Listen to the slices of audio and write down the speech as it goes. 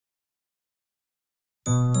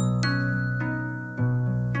Now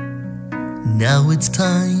it's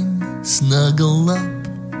time, snuggle up,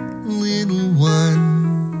 little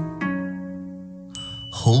one.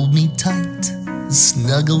 Hold me tight,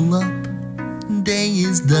 snuggle up, day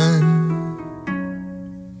is done.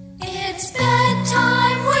 It's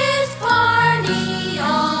bedtime with Barney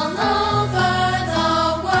all over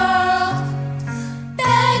the world.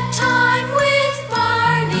 Bedtime with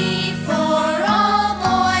Barney for all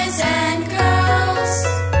boys and girls.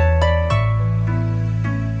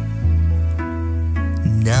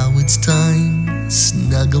 Now it's time,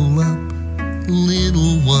 snuggle up,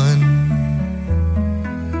 little one.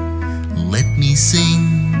 Let me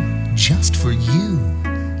sing just for you,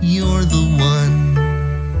 you're the one.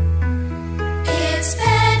 It's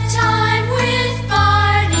bedtime with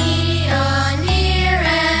Barney, near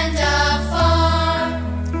and afar.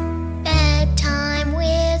 Bedtime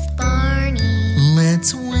with Barney.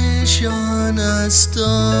 Let's wish on a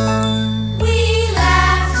star. We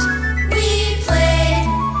laughed, we played,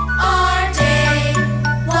 our day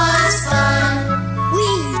was fun. We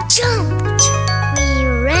jumped, we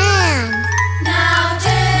ran. Now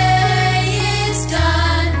day is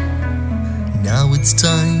done. Now it's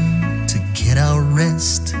time to get our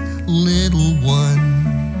rest, little one.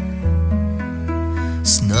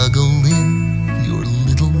 Snuggle in your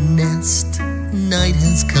little nest, night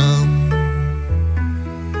has come.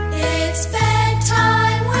 It's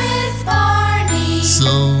bedtime with Barney.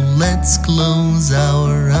 So let's close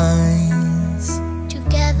our eyes.